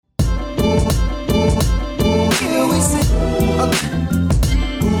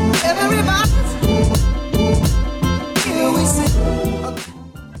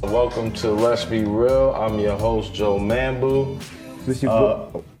welcome to Let's Be Real. I'm your host, Joe Mambu. This your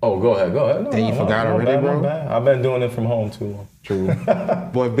Go ahead. No, and you forgot already, bro? I've been doing it from home too long. True.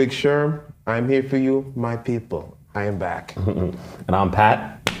 Boy, Big Sherm, I'm here for you, my people. I am back. And I'm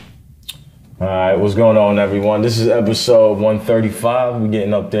Pat. All right, what's going on, everyone? This is episode 135. We're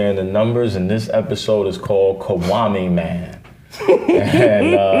getting up there in the numbers, and this episode is called Kwame Man.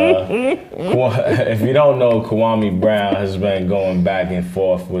 And if you don't know, Kwame Brown has been going back and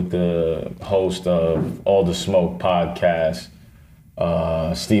forth with the host of All the Smoke podcast,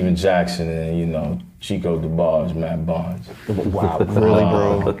 Steven Jackson, and Chico DeBarge, Matt Barnes. Wow, really,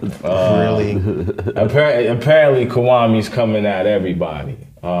 bro? Really? Apparently, Kwame's coming at everybody.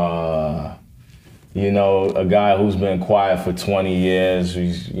 A guy who's been quiet for 20 years,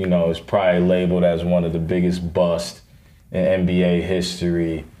 is probably labeled as one of the biggest busts in NBA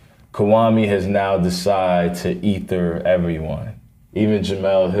history. Kwame has now decided to ether everyone, even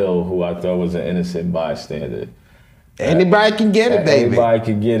Jamel Hill, who I thought was an innocent bystander. Anybody can get it, baby. Anybody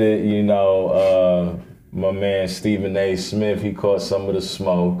can get it. My man Stephen A. Smith, he caught some of the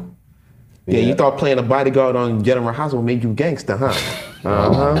smoke. Yeah, you thought playing a bodyguard on General Hospital made you gangster, huh?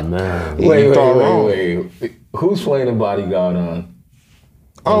 Oh, man. Wait. Who's playing a bodyguard on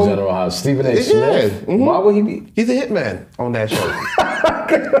General Hospital? Stephen A. Smith? Mm-hmm. Why would he be? He's a hitman on that show.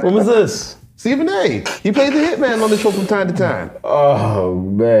 What was this? Stephen A. He plays the hitman on the show from time to time. Oh,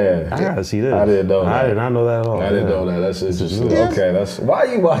 man. I gotta see this. I didn't know that. I did not know that at all. I didn't know that. That's interesting. Yes. Okay, why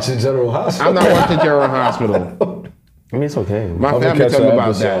are you watching General Hospital? I'm not watching General Hospital. I mean, it's okay. My family tell me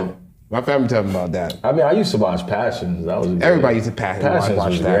about that. My family tell me about that. I mean, I used to watch Passions. That was great. Everybody used to Passions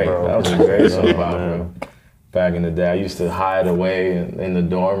was that, great. bro. That was a great soap opera. Back in the day, I used to hide away in the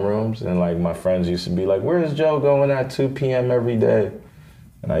dorm rooms, and my friends used to be like, "Where's Joe going at 2 p.m. every day?"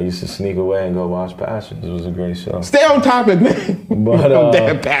 And I used to sneak away and go watch Passions. It was a great show. Stay on topic, man. But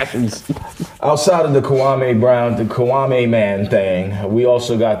damn Passions. Outside of the Kwame Brown, the Kwame Man thing, we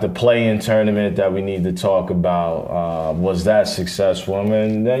also got the play-in tournament that we need to talk about. Was that successful?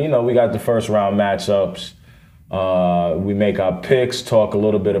 And then, we got the first round matchups. We make our picks, talk a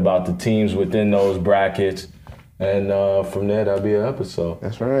little bit about the teams within those brackets. And from there, that'll be an episode.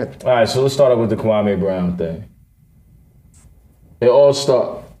 That's right. All right, so let's start off with the Kwame Brown thing. It all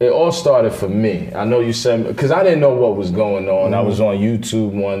started for me. I know you said, because I didn't know what was going on. I was on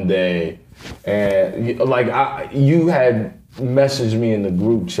YouTube one day, and you had messaged me in the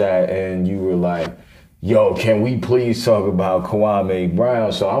group chat, and you were like, "Yo, can we please talk about Kwame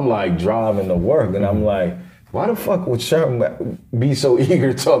Brown?" So I'm driving to work, and I'm like, "Why the fuck would Sherman be so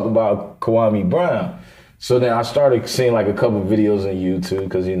eager to talk about Kwame Brown?" So then I started seeing a couple videos on YouTube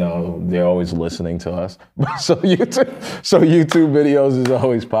because they're always listening to us. so YouTube videos is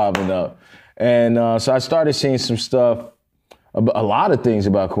always popping up, and so I started seeing some stuff, a lot of things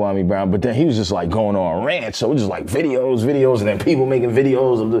about Kwame Brown. But then he was just going on a rant. So it was just videos, and then people making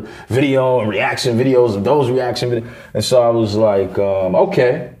videos of the video and reaction videos of those reaction videos. And so I was like,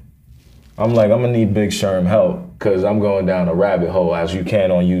 okay. I'm I'm gonna need Big Sherm help because I'm going down a rabbit hole as you can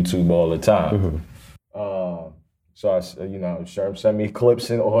on YouTube all the time. Mm-hmm. So Sherm sent me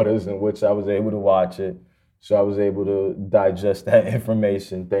clips and orders in which I was able to watch it. So I was able to digest that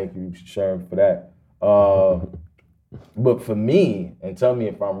information. Thank you, Sherm, for that. But for me, and tell me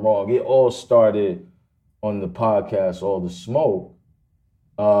if I'm wrong, it all started on the podcast, All the Smoke.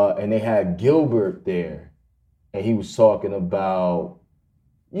 And they had Gilbert there. And he was talking about,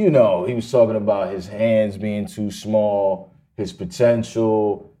 his hands being too small, his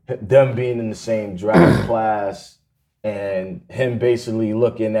potential, them being in the same draft class, and him basically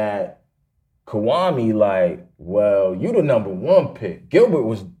looking at Kwame well, you the number one pick. Gilbert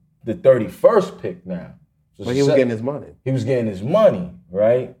was the 31st pick now. So But he was getting his money. He was getting his money,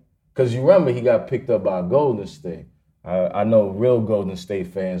 right? Because you remember he got picked up by Golden State. I know real Golden State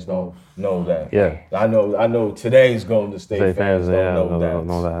fans don't know that. Yeah. I know today's Golden State fans don't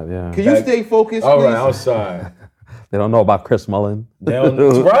know that. Yeah. Can you stay focused, All please? right, I'm sorry. They don't know about Chris Mullin. They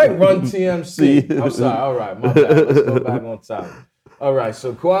don't, right, Run TMC. I'm sorry, all right, my bad. Let's go back on top. All right,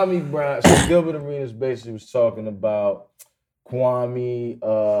 so Kwame Brown, so Gilbert Arenas basically was talking about Kwame,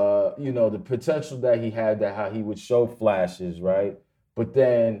 the potential that he had, that how he would show flashes, right? But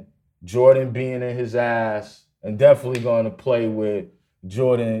then Jordan being in his ass and definitely going to play with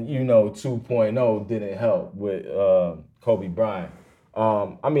Jordan, 2.0 didn't help with Kobe Bryant.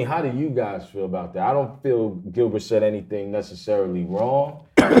 How do you guys feel about that? I don't feel Gilbert said anything necessarily wrong.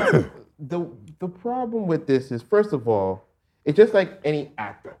 The problem with this is, first of all, it's just like any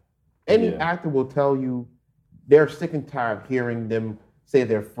actor. Any actor will tell you they're sick and tired of hearing them say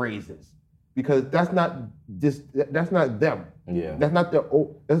their phrases. because that's not them. Yeah. That's not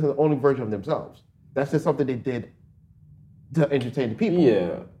that's the only version of themselves. That's just something they did to entertain the people.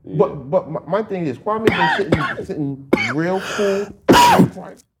 Yeah. But my thing is, Kwame been sitting real cool,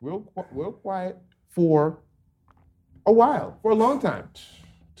 real quiet for a while, for a long time.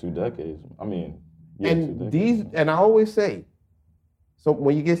 2 decades. I mean, yeah, 2 And decades. and I always say, so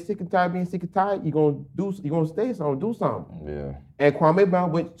when you get sick and tired of being sick and tired, you're gonna stay something, do something. Yeah. And Kwame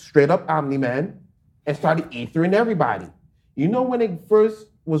Brown went straight up Omni-Man and started ethering everybody. You know when it first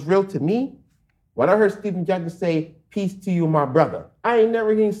was real to me? When I heard Stephen Jackson say, "Peace to you, my brother." I ain't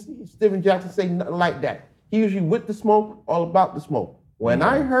never heard Stephen Jackson say nothing like that. He usually with the smoke, all about the smoke. When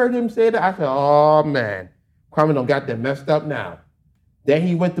I heard him say that, I said, "Oh man, Kwame done got that messed up now." Then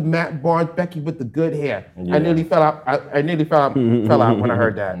he went to Matt Barnes, Becky with the good hair. Yeah. I nearly fell out. I nearly fell out when I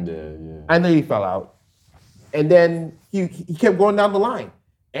heard that. Yeah. I nearly fell out. And then he kept going down the line.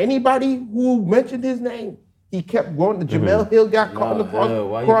 Anybody who mentioned his name, he kept going. The Jamel Hill got caught in the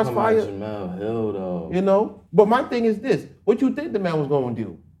Why crossfire. you come at Jamel Hill though? You know? But my thing is this. What you think the man was going to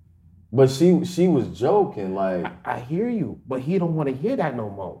do? But she was joking, like. I hear you, but he don't want to hear that no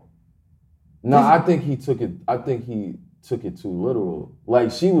more. No, I think he took it too literal.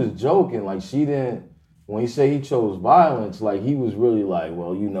 Like, she was joking. Like, she didn't. When he said he chose violence, like, he was really like,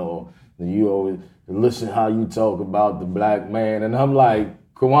 well, you know, you always listen how you talk about the black man, and I'm like,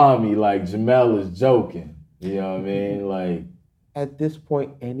 Kwame, like, Jamel is joking. You know what I mean? Like, at this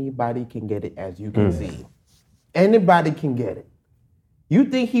point, anybody can get it, as you can see. Anybody can get it. You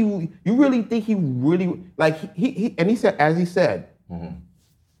really think he really, like, he said, as he said,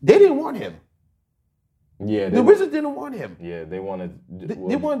 they didn't want him. yeah, The Wizards didn't want him. yeah, they wanted.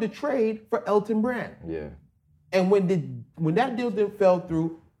 They wanted to trade for Elton Brand. Yeah, And when that deal fell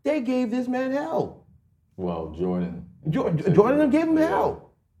through, they gave this man hell. well, Jordan. Jordan gave him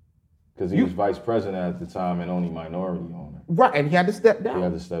hell. Because he was vice president at the time and only minority owner. Right, and he had to step down He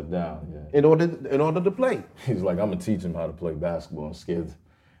had to step down. Yeah. in order to play. He's like, I'm gonna teach him how to play basketball and scared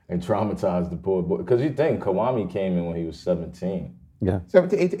and traumatize the poor boy. Because you think Kwame came in when he was 17. Yeah.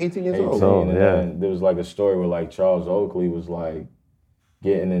 17, 18 years 18, old. So, and yeah. then there was like a story where like Charles Oakley was like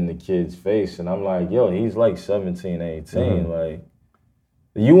getting in the kid's face, and I'm like, yo, he's like 17, 18. Like,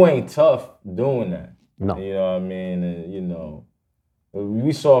 you ain't tough doing that. No. You know what I mean? And, you know,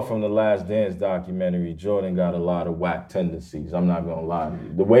 we saw from the Last Dance documentary, Jordan got a lot of whack tendencies. I'm not gonna lie to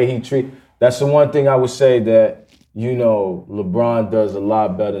you. The way he that's the one thing I would say that, you know, LeBron does a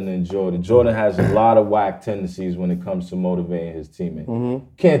lot better than Jordan. Jordan has a lot of whack tendencies when it comes to motivating his teammates.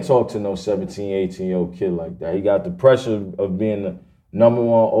 Can't talk to no 17, 18-year-old kid like that. He got the pressure of being the number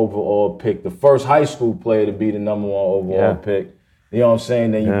 1 overall pick, the first high school player to be the number 1 overall pick. You know what I'm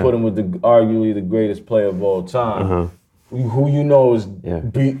saying? Then you put him with arguably the greatest player of all time, who you know is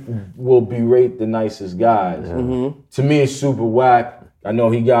will berate the nicest guys. To me, it's super whack. I know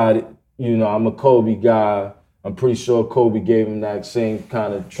he got it. You know, I'm a Kobe guy. I'm pretty sure Kobe gave him that same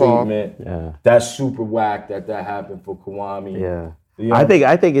kind of treatment. Yeah. That's super whack that happened for Kwame. Yeah. You know? I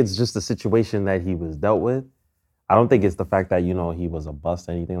think it's just the situation that he was dealt with. I don't think it's the fact that, you know, he was a bust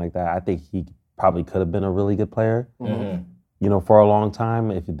or anything like that. I think he probably could have been a really good player, you know, for a long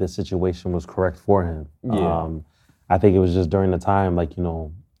time if this situation was correct for him. Yeah. I think it was just during the time, like, you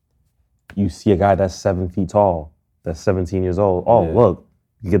know, you see a guy that's 7 feet tall, that's 17 years old. Oh, look,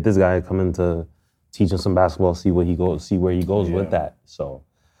 you get this guy come in to teach him some basketball, see where he goes with that. So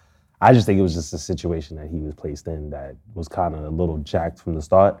I just think it was just a situation that he was placed in that was kind of a little jacked from the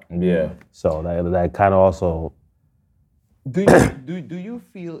start. Yeah. So that kind of also. Do you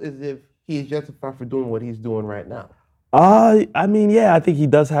feel as if he's justified for doing what he's doing right now? I mean, yeah, I think he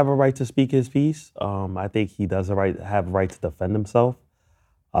does have a right to speak his piece. I think he does have a right to defend himself.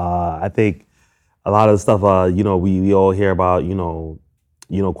 I think a lot of the stuff, you know, we all hear about, you know,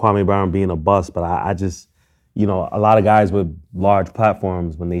 Kwame Brown being a bust, but I just, you know, a lot of guys with large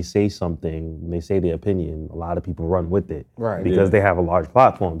platforms, when they say something, when they say their opinion, a lot of people run with it, Right. Because they have a large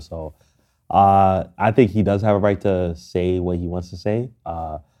platform. So I think he does have a right to say what he wants to say.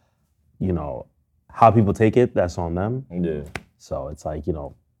 You know, how people take it, that's on them. Yeah. So it's like, you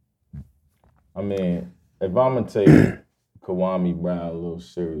know. I mean, if I'm gonna take Kwame Brown a little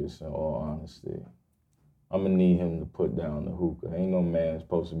serious, in all honesty, I'm gonna need him to put down the hookah. Ain't no man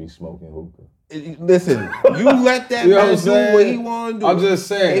supposed to be smoking hookah. Listen, you let that You know what man I'm do what he saying? want to do. I'm just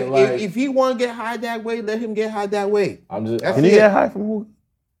saying, If he want to get high that way, let him get high that way. Can you get high from hookah?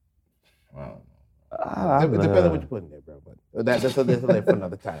 I don't know. It depends on what you put in there, bro. But that's for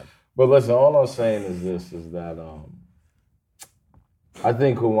another time. But listen, all I'm saying is this: is that I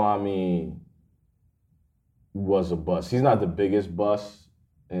think Kwame was a bust. He's not the biggest bust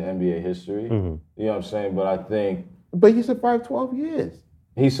in NBA history. Mm-hmm. You know what I'm saying? But I think But he survived 12 years.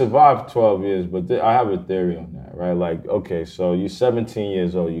 he survived 12 years, but I have a theory on that, right? Like, okay, so you're 17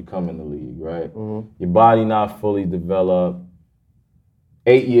 years old, you come in the league, right? Your body not fully developed.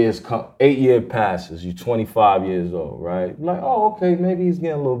 8 year passes, you're 25 years old, right? Like, oh, okay, maybe he's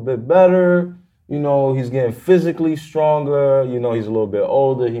getting a little bit better. You know, he's getting physically stronger. You know, he's a little bit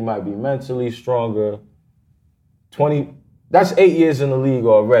older. He might be mentally stronger. That's 8 years in the league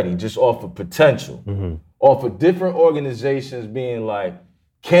already, just off of potential. Off of different organizations being like,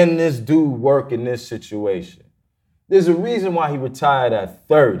 can this dude work in this situation? There's a reason why he retired at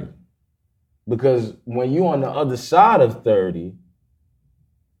 30. Because when you're on the other side of 30,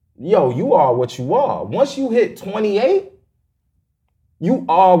 you are what you are. Once you hit 28, you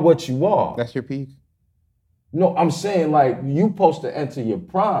are what you are. That's your peak. No, I'm saying like you supposed to enter your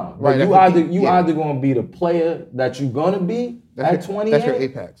prime. Right, Like, that's you either gonna be the player that you're gonna be at 28. That's your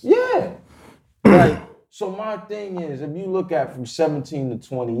apex. Yeah. Like, so my thing is, if you look at from 17 to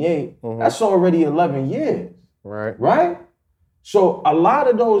 28, that's already 11 years. Right. Right? So a lot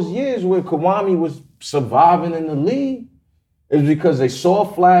of those years where Kawhi was surviving in the league is because they saw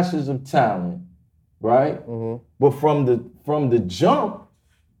flashes of talent, right? But from the jump,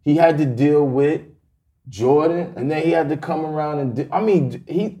 he had to deal with Jordan, and then he had to come around and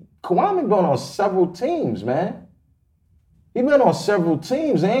Kawhi been on several teams, man. He been on several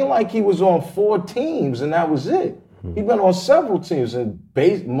teams. It ain't like he was on 4 teams and that was it. He been on several teams, and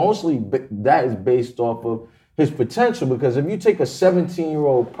mostly that is based off of his potential. Because if you take a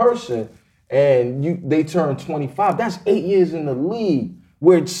 17-year-old person and they turn 25, that's 8 years in the league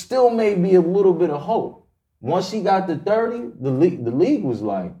where it still may be a little bit of hope. Once he got to 30, the league was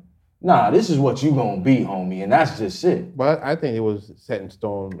like, nah, this is what you gonna be, homie, and that's just it. But I think it was set in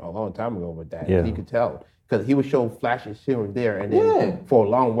stone a long time ago with that. Yeah. You could tell. Because he would show flashes here and there, and then for a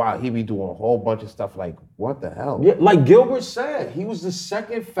long while, he'd be doing a whole bunch of stuff like, what the hell? Yeah, like Gilbert said, he was the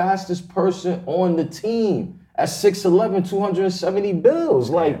second fastest person on the team at 6'11", 270 bills.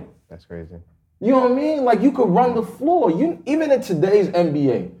 Like, that's crazy. You know what I mean? Like, you could run the floor. Even in today's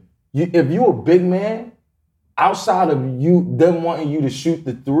NBA, if you're a big man, outside of them wanting you to shoot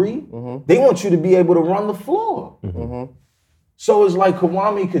the three, they want you to be able to run the floor. So it's like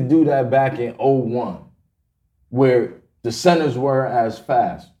Kawhi could do that back in 01, where the centers were as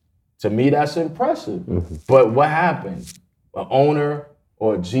fast. To me, that's impressive. But what happened? An owner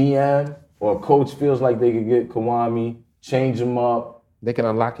or a GM or a coach feels like they could get Kawhi, change him up. They can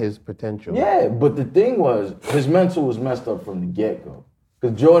unlock his potential. Yeah, but the thing was, his mental was messed up from the get-go.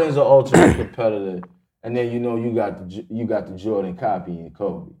 Because Jordan's an ultimate competitor, and then you got the Jordan copy in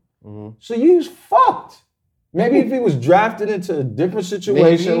Kobe. So you was fucked. Maybe if he was drafted into a different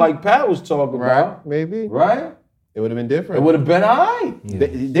situation, like Pat was talking about, maybe, right? It would have been different. It would have been all right.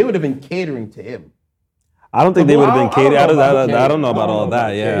 They would have been catering to him. I don't think they would have been catering. I don't know about all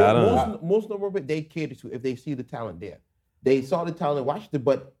that. Yeah, I don't know. Most of it they cater to if they see the talent there. They saw the talent in Washington,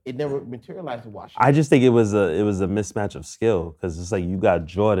 but it never materialized in Washington. I just think it was a mismatch of skill, because it's like you got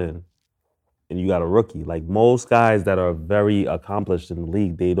Jordan and you got a rookie. Like, most guys that are very accomplished in the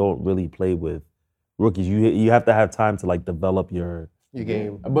league, they don't really play with rookies. You have to have time to like develop your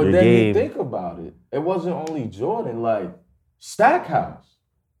game. But your then game. you think about it, it wasn't only Jordan. Like Stackhouse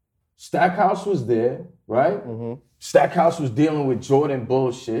was there, right? Stackhouse was dealing with Jordan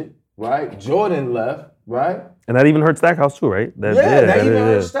bullshit, right? Jordan left, right? And that even hurt Stackhouse too, right? That even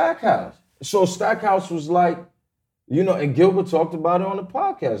hurt Stackhouse. So Stackhouse was like, and Gilbert talked about it on the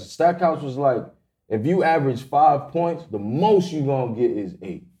podcast. Stackhouse was like, if you average 5 points, the most you're going to get is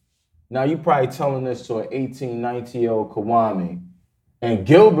 8. Now, you probably telling this to an 18, 19-year-old Kawhi. And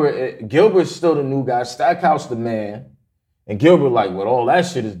Gilbert's still the new guy. Stackhouse the man. And Gilbert like, well, all that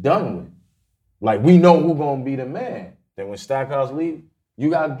shit is done with. Like, we know who's going to be the man. Then when Stackhouse leaves, you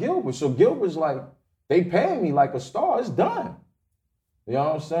got Gilbert. So Gilbert's like, they paying me like a star. It's done. You know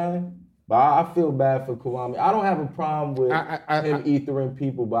what I'm saying? But I feel bad for Kawhi. I don't have a problem with him ethering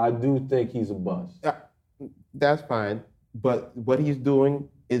people, but I do think he's a bust. That's fine. But what he's doing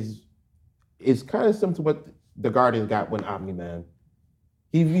is kind of similar to what the Guardians got when Omni-Man.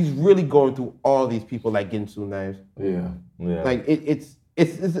 He's really going through all these people like Ginsu knives. Yeah. Like it's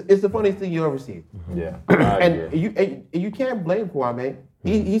the funniest thing you ever see. Yeah. And you can't blame Kawhi.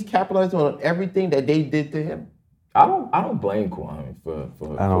 He's capitalizing on everything that they did to him. I don't blame Kwame for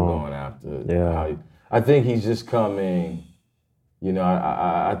going after. Yeah. I think he's just coming.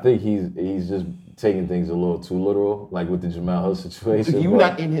 I think he's just taking things a little too literal, like with the Jamal Hill situation. You're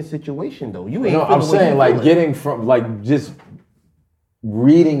not in his situation though. You ain't. No, I'm saying like getting from like just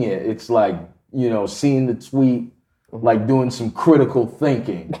reading it. It's like seeing the tweet like doing some critical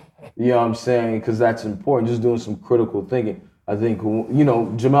thinking. You know what I'm saying? Because that's important. Just doing some critical thinking. I think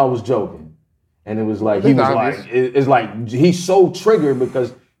Jamel was joking, and it was like it's like he's so triggered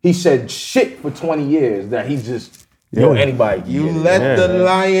because he said shit for 20 years that he just anybody. Can You get it. let the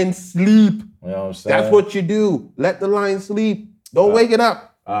lion sleep. You know what I'm saying? That's what you do. Let the lion sleep. Don't wake it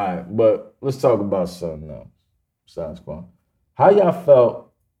up. All right, but let's talk about something else besides Quan. How y'all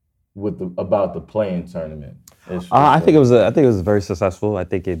felt about the playing tournament? I think it was very successful. I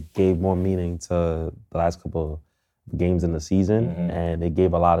think it gave more meaning to the last couple of games in the season, and it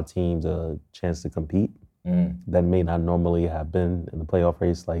gave a lot of teams a chance to compete that may not normally have been in the playoff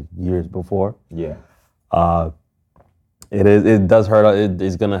race like years before. Yeah. It does hurt. It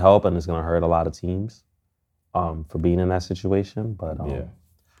is going to help, and it's going to hurt a lot of teams for being in that situation. But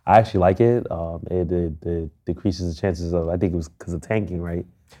I actually like it. It decreases the chances of. I think it was because of tanking, right?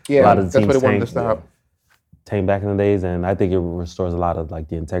 Yeah, a lot of the that's what teams they wanted to tanked. stop. Tank back in the days, and I think it restores a lot of like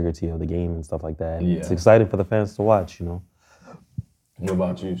the integrity of the game and stuff like that. Yeah. It's exciting for the fans to watch, What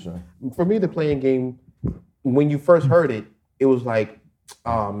about you, sir? For me, the playing game, when you first heard it, it was like,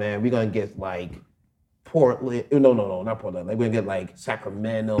 oh man, we're gonna get like Portland. No, not Portland. Like we're gonna get like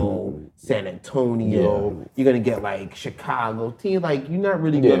Sacramento, San Antonio. You're gonna get like Chicago. Teams like you're not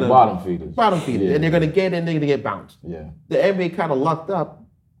really gonna bottom feeders. And they're gonna get in. They're gonna get bounced. Yeah. The NBA kind of lucked up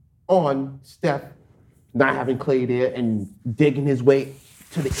on Steph not having Clay there and digging his way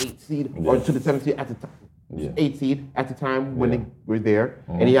to the 8th seed or to the 7th seed at the time. 8th seed at the time when they were there.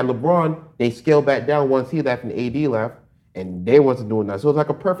 And he had LeBron. They scaled back down once he left and AD left, and they wasn't doing that. So it was like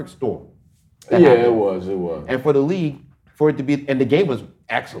a perfect storm. It was. And for the league, for it to be, and the game was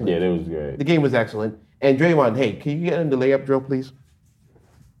excellent. Yeah, that was great. The game was excellent. And Draymond, hey, can you get in the layup drill, please?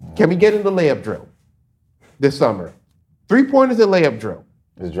 Can we get in the layup drill this summer? 3-pointers and layup drill.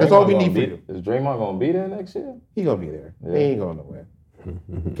 That's all we need for you. Is Draymond gonna be there next year? He gonna be there. He ain't going nowhere.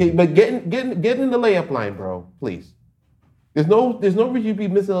 Okay, but get in the layup line, bro, please. There's no reason you be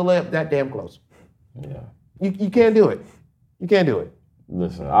missing a layup that damn close. Yeah. You can't do it. You can't do it.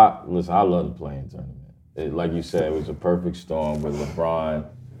 Listen, I love the playing tournament. Like you said, it was a perfect storm with LeBron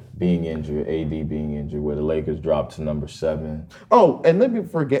being injured, AD being injured, where the Lakers dropped to number 7. Oh, and let me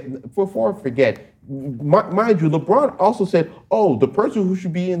before I forget, mind you, LeBron also said, "Oh, the person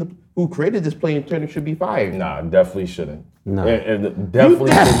who created this playing tournament should be fired." Nah, definitely shouldn't. No. It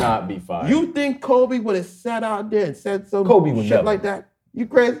definitely should not be fired. You think Kobe would have sat out there and said some Kobe would shit never. like that? You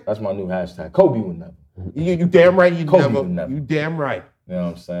crazy? That's my new hashtag. Kobe would never. You damn right. Kobe would never. You damn right. You know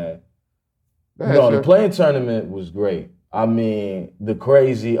what I'm saying? Go ahead, No, sir. the playing tournament was great. I mean, the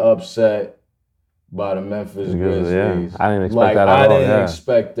crazy upset by the Memphis Grizzlies. Yeah. I didn't expect that at I all, didn't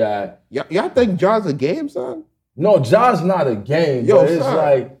expect that. Y'all think Ja's a game, son? No, Ja's not a game. Yo, but it's son.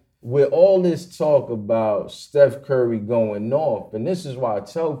 like with all this talk about Steph Curry going off, and this is why I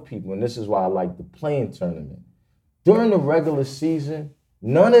tell people, and this is why I like the playing tournament. During the regular season,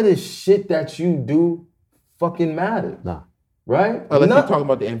 none of this shit that you do fucking matters. Nah. Right? Unless you're talking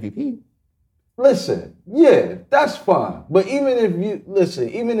about the MVP. Listen, yeah, that's fine. But even if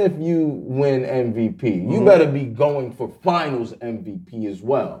you win MVP, you better be going for finals MVP as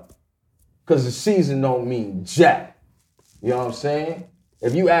well. Because the season don't mean jack. You know what I'm saying?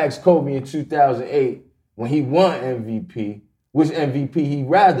 If you ask Kobe in 2008, when he won MVP, which MVP he'd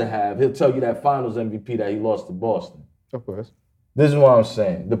rather have, he'll tell you that finals MVP that he lost to Boston. Of course. This is what I'm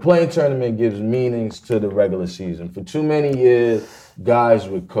saying. The playing tournament gives meanings to the regular season. For too many years, guys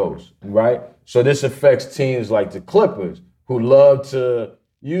would coast, right? So this affects teams like the Clippers, who love to,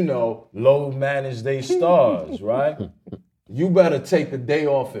 low manage their stars, right? You better take a day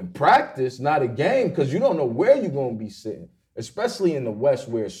off in practice, not a game, because you don't know where you're going to be sitting, especially in the West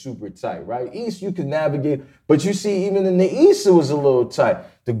where it's super tight, right? East, you can navigate, but you see, even in the East, it was a little tight.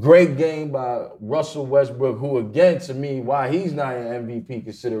 The great game by Russell Westbrook, who, again, to me, why he's not in MVP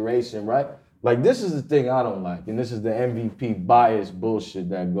consideration, right? Like, this is the thing I don't like, and this is the MVP bias bullshit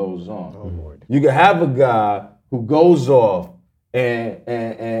that goes on. Oh, Lord. You can have a guy who goes off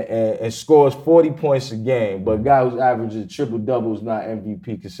and scores 40 points a game, but a guy who's averaging triple-double is not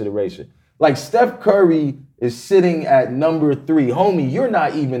MVP consideration. Like, Steph Curry is sitting at number 3. Homie, you're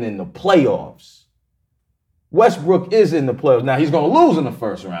not even in the playoffs. Westbrook is in the playoffs. Now, he's going to lose in the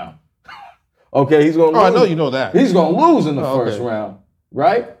first round. Okay, he's going to lose. I know you know that. He's going to lose in the first okay. round,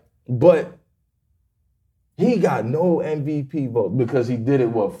 right? But he got no MVP vote because he did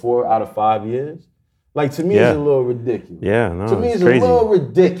it, 4 out of 5 years? Like, to me, it's a little ridiculous. Yeah, no, to me, it's crazy. a little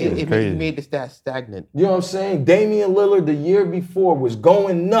ridiculous. It made the stats stagnant. You know what I'm saying? Damian Lillard the year before was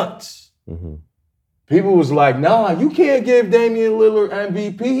going nuts. Mm-hmm. People was like, nah, you can't give Damian Lillard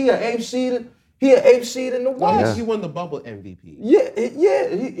MVP. He an 8th seed. He an 8th seed in the Well, West. he won the bubble MVP.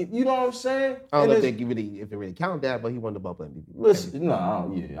 You know what I'm saying? I don't know And if they really count that, but he won the bubble MVP. listen, no, I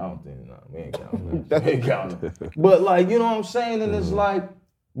don't think we ain't counting that. We ain't counting that. But like, you know what I'm saying? And it's like,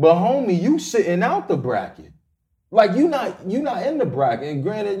 but homie, you sitting out the bracket. Like you not in the bracket. And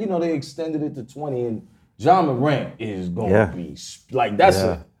granted, you know, they extended it to 20 and John Morant is gonna be like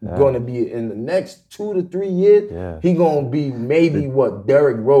gonna be in the next 2 to 3 years. Yeah. He gonna be maybe what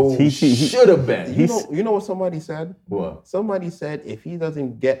Derrick Rose should have been. You know what somebody said? What? Somebody said if he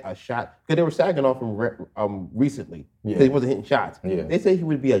doesn't get a shot, because they were sagging off him recently because he wasn't hitting shots. Yeah. They said he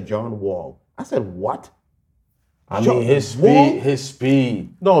would be a John Wall. I said, what? I mean, his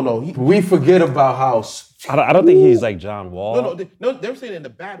speed. No. We forget about how. I don't think he's like John Wall. No, they're saying it in a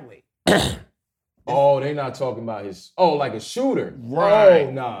bad way. Oh, they not talking about his. Oh, like a shooter. Right.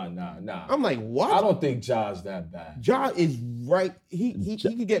 Oh, nah. I'm like, what? I don't think Ja's that bad. Ja is right. He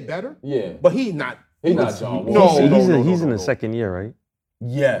could get better. Yeah. But he's not. He's not John Wall. He's in his second year, right?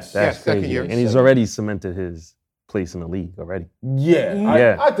 Yes. That's second crazy. year. And he's already cemented his place in the league already.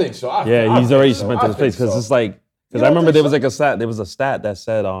 Yeah. I think so. He's already cemented his place because it's like because I remember there was like a stat that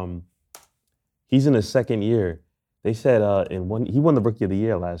said he's in his second year. They said he won the Rookie of the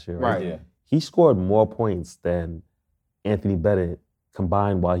Year last year, right? Yeah. He scored more points than Anthony Bennett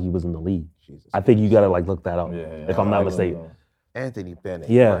combined while he was in the league. Jesus I think you gotta like look that up if I'm not I mistaken. Anthony Bennett.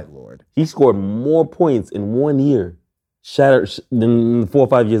 Yeah. My Lord. He scored more points in 1 year, than the 4 or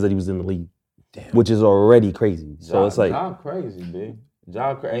 5 years that he was in the league, which is already crazy. So it's like Ja crazy, big.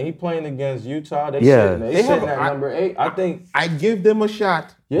 And he playing against Utah. They They sitting have at number 8. I think. I give them a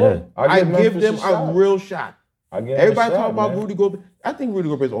shot. Yeah. I give them a real shot. Everybody talking about man. Rudy Gobert. I think Rudy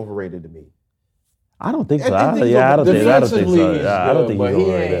Gobert is overrated to me. I don't think so. I think I don't think so. Defensively, Yeah, I don't think but he's he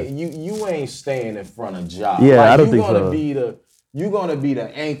overrated. ain't. You ain't staying in front of Ja. Yeah, like, I don't think so. You're gonna be the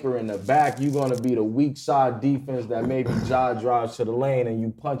anchor in the back. You're gonna be the weak side defense that maybe Ja drives to the lane and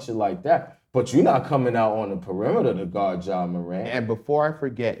you punch it like that. But you're not coming out on the perimeter to guard Ja Morant. And before I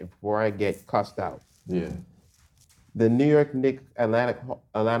forget, before I get cussed out, Yeah. the New York Knicks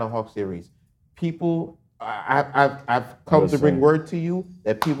Atlanta Hawks series, people. I've come to bring word to you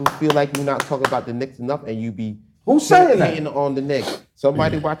that people feel like you're not talking about the Knicks enough, and you be Who's saying that? hating on the Knicks.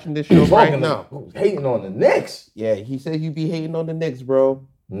 Somebody watching this show right now. Who's hating on the Knicks? Yeah, he said you be hating on the Knicks, bro.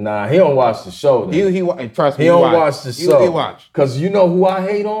 Nah, he don't watch the show. Then. He trust me. He don't watch the show. He watch. Cause you know who I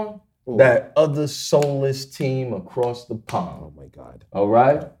hate on? Ooh. That other soulless team across the pond. Oh my God. All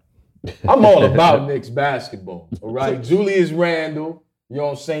right? I'm all about Knicks basketball. All right? Julius Randle, you know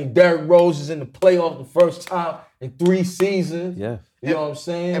what I'm saying? Derrick Rose is in the playoffs the first time in 3 seasons. Yeah. You know what I'm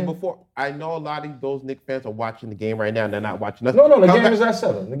saying? And before, I know a lot of those Knicks fans are watching the game right now and they're not watching us. No, the game is at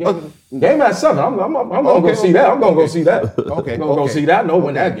 7. The game at 7. I'm gonna go see that. I'm gonna go see that. Okay. I'm gonna go see that. Know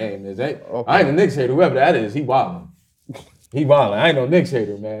when that game is. I ain't a Knicks hater. Whoever that is, he wildin'. He wildin'. I ain't no Knicks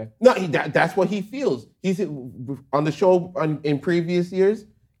hater, man. No, that's what he feels. He's on the show in previous years.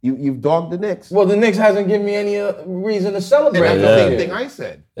 You've dogged the Knicks. Well, the Knicks hasn't given me any reason to celebrate. And that's the same thing I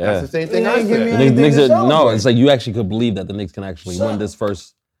said. Yeah. That's the same thing I said. It's like you actually could believe that the Knicks can actually win this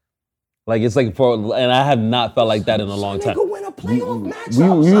first. Like it's like and I have not felt like that in a long time. They could win a playoff match.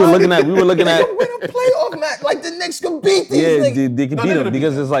 We were looking at. They could win a playoff match. Like the Knicks could beat these. Yeah, they could beat them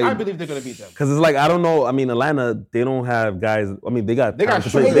because it's like. I believe they're gonna beat them. Because it's like I don't know. I mean, Atlanta, they don't have guys. I mean, they got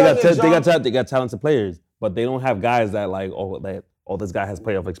talented players, but they don't have guys that like this guy has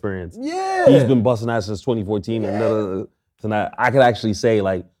playoff experience. Yeah, he's been busting ass since 2014, and tonight I could actually say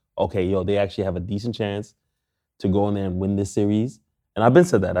like, okay, they actually have a decent chance to go in there and win this series. And I've been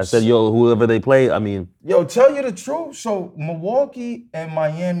said that. I said, whoever they play, I mean. Tell you the truth. So Milwaukee and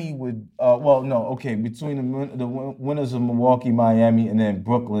Miami would, between the winners of Milwaukee, Miami, and then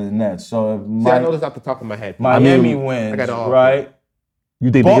Brooklyn Nets. So if I know this off the top of my head. Miami wins, right? You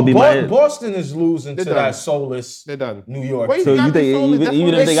think they could be Miami? Boston is losing to that soulless New York. Wait, so you think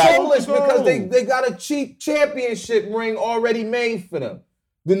even if they got soulless because they got a cheap championship ring already made for them.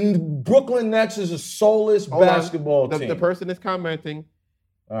 The Brooklyn Nets is a soulless basketball team. The person is commenting.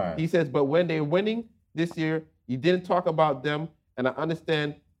 All right. He says, but when they're winning this year, you didn't talk about them, and I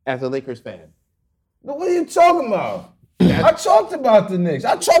understand as a Lakers fan. But what are you talking about? I talked about the Knicks.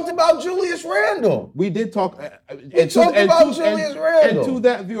 I talked about Julius Randle. We did talk. Julius Randle. And to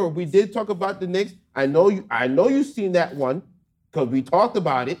that viewer, we did talk about the Knicks. I know you've seen that one because we talked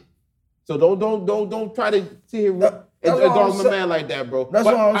about it. So don't try to see him. It's dog my man like that, bro. That's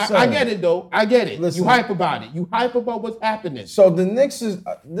what I'm saying. I get it, though. I get it. Listen, you hype about it. You hype about what's happening. So the Knicks is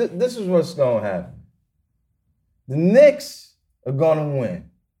this is what's going to happen. The Knicks are going to win.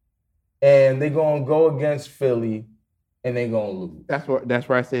 And they're going to go against Philly and they gonna lose. That's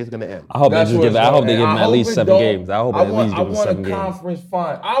where I say it's gonna end. I hope That's they where just it's give. I hope gonna they give end. him I at hope least it 7 don't. games. I hope at least give him 7 a games. conference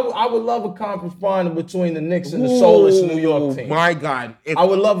final. I would love a conference final between the Knicks and the soulless New York team. My God. I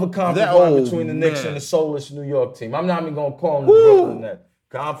would love a conference final between the Knicks and the soulless New York team. I'm not even gonna call them the Brooklyn Nets.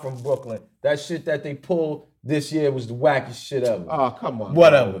 'Cause I'm from Brooklyn. That shit that they pulled this year was the wackest shit ever. Oh, come on.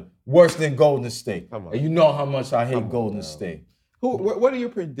 Whatever. Man. Worse than Golden State. Come on. And you know how much I hate Golden State. What are your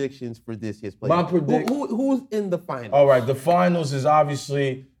predictions for this year's playoffs? My Who's in the finals? All right, the finals is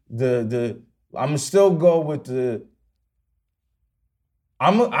obviously the. I'm still go with the.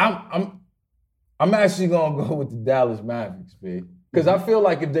 I'm actually gonna go with the Dallas Mavericks, big, because I feel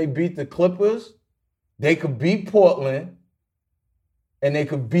like if they beat the Clippers, they could beat Portland, and they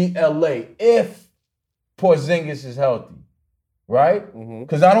could beat LA if Porzingis is healthy, right?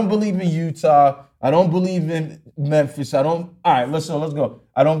 Because I don't believe in Utah. I don't believe in Memphis. All right, let's go.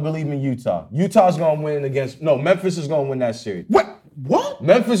 I don't believe in Utah. Utah's gonna win Memphis is gonna win that series. What?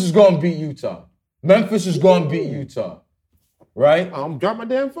 Memphis is gonna beat Utah. Memphis is gonna beat Utah. Right? Drop my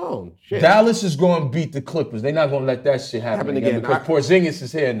damn phone. Shit. Dallas is gonna beat the Clippers. They're not gonna let that shit happen again because Porzingis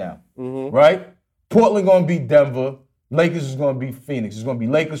is here now. Right? Portland gonna beat Denver. Lakers is gonna beat Phoenix. It's gonna be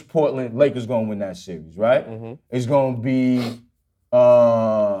Lakers, Portland. Lakers gonna win that series, right? It's gonna be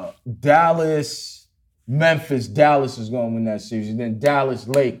Dallas, Memphis. Dallas is going to win that series. And then Dallas,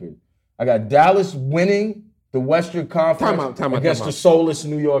 Lakers. I got Dallas winning the Western Conference against the soulless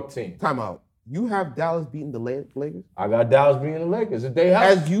New York team. Time out. You have Dallas beating the Lakers? I got Dallas beating the Lakers. If they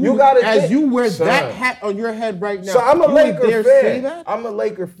have, you wear that hat on your head right now. So I'm a Laker fan. That? I'm a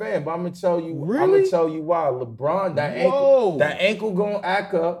Laker fan, but I'm gonna tell you. Really? I'm gonna tell you why. LeBron, that ankle gonna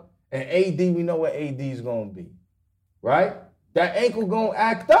act up, and AD, we know what AD is gonna be, right? That ankle gonna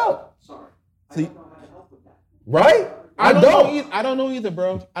act up. Sorry. See, right? I don't know either,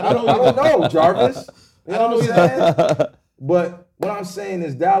 bro. I don't know, Jarvis. You know what I'm saying? But what I'm saying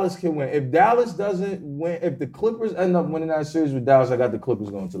is Dallas can win. If Dallas doesn't win, if the Clippers end up winning that series with Dallas, I got the Clippers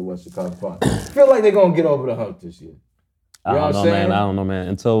going to the Western Conference Finals. I feel like they're going to get over the hump this year. I don't know, man.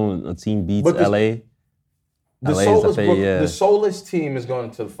 Until a team beats LA, the soulless team is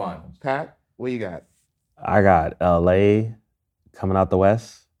going to the finals. Pat, what you got? I got LA coming out the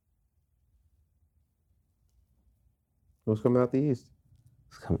West. Who's coming out the East?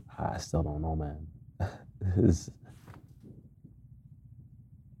 I still don't know, man. Just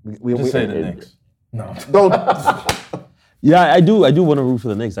say the Knicks. No. Don't. Yeah, I do want to root for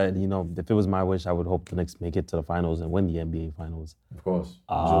the Knicks. If it was my wish, I would hope the Knicks make it to the finals and win the NBA finals. Of course.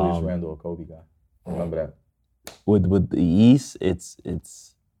 Julius Randle, a Kobe guy. Remember that. With the East,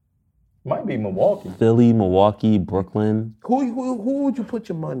 it's might be Milwaukee. Philly, Milwaukee, Brooklyn. Who would you put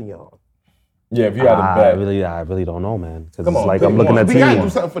your money on? Yeah, if you had a bet. I really don't know, man. Because Come on, I'm looking at teams. We gotta do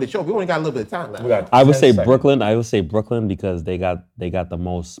something for the show. We only got a little bit of time left. I would say Brooklyn. I would say Brooklyn because they got the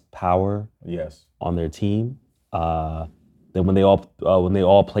most power. Yes. On their team. Then when they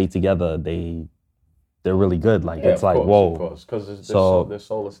all play together, they're really good. Like it's like whoa. Of course, because they're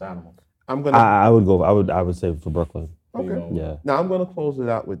soulless animals. I would say for Brooklyn. Okay. Yeah. Now I'm gonna close it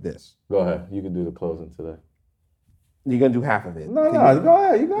out with this. Go ahead. You can do the closing today. You're gonna do half of it. No, go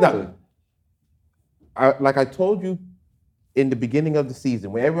ahead. You got it. Like I told you in the beginning of the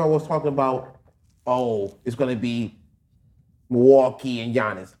season, when everyone was talking about, it's going to be Milwaukee and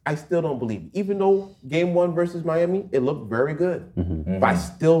Giannis, I still don't believe it. Even though Game 1 versus Miami, it looked very good. But I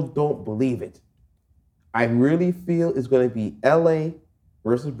still don't believe it. I really feel it's going to be LA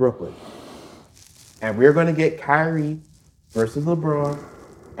versus Brooklyn. And we're going to get Kyrie versus LeBron.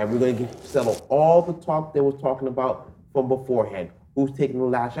 And we're going to settle all the talk they was talking about from beforehand. Who's taking the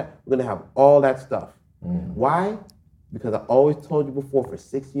last shot? We're going to have all that stuff. Why? Because I always told you before for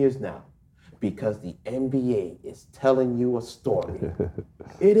 6 years now. Because the NBA is telling you a story.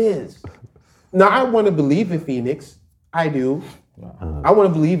 It is. Now, I want to believe in Phoenix. I do. I want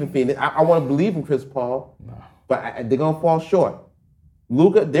to believe in Phoenix. I want to believe in Chris Paul. But they're going to fall short.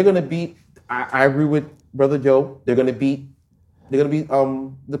 Luka, they're going to beat, I agree with Brother Joe. They're going to beat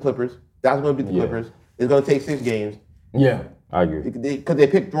the Clippers. That's going to beat the Clippers. It's going to take 6 games. Yeah. I agree. Because they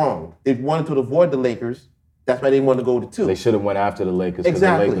picked wrong. They wanted to avoid the Lakers. That's why they wanted to go to 2. They should have went after the Lakers because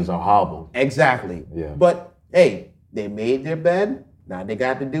the Lakers are hobbled. Exactly. Yeah. But, hey, they made their bed. Now they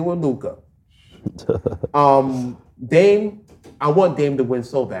got to deal with Luka. Dame, I want Dame to win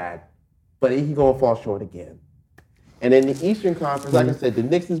so bad, but he's going to fall short again. And in the Eastern Conference, like I said, the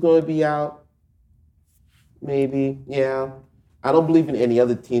Knicks is going to be out. Maybe, yeah. I don't believe in any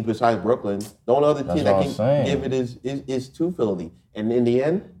other teams besides Brooklyn. The only other team that can give it is to Philly. And in the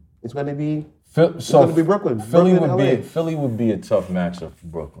end, it's going to be Brooklyn. Philly would be a tough matchup for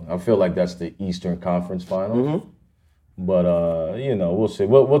Brooklyn. I feel like that's the Eastern Conference Finals. But you know, we'll see.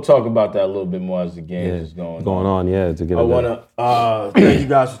 We'll talk about that a little bit more as the game is going on. Yeah, to get. I want to thank you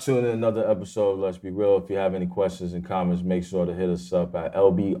guys for tuning in another episode of Let's Be Real. If you have any questions and comments, make sure to hit us up at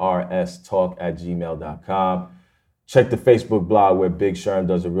lbrstalk@gmail.com. Check the Facebook blog where Big Sherm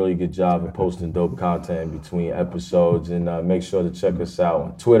does a really good job of posting dope content in between episodes. And make sure to check us out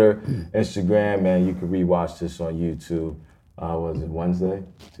on Twitter, Instagram, and you can rewatch this on YouTube. Was it Wednesday?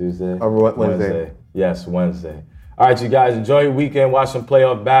 Tuesday? Wednesday. Yes, Wednesday. All right, you guys, enjoy your weekend. Watch some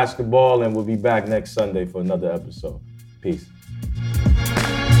playoff basketball, and we'll be back next Sunday for another episode. Peace.